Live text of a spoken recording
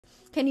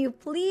Can you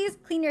please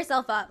clean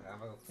yourself up? I'm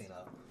gonna clean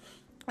up.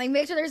 Like,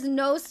 make sure there's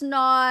no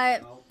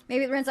snot. Nope.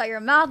 Maybe rinse out your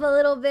mouth a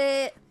little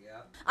bit.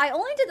 Yeah. I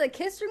only did the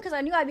kiss room because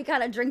I knew I'd be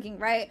kind of drinking,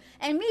 right?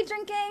 And me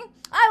drinking,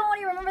 I won't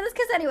even remember this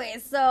kiss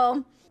anyways.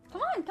 So,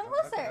 come on, come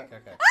closer.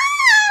 Okay.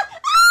 Ah!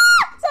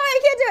 Ah! Sorry, I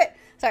can't do it.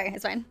 Sorry,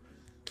 it's fine.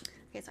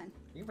 Okay, it's fine.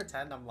 You can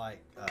pretend I'm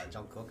like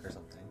Jungkook or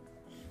something.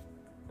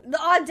 The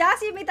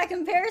audacity to make that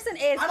comparison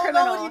is I don't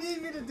criminal. know what you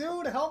need me to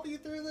do to help you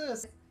through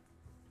this.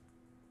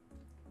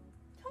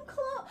 Come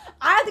close.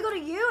 I have to go to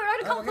you, or I have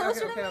to come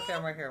closer to me. Okay,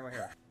 I'm right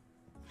here.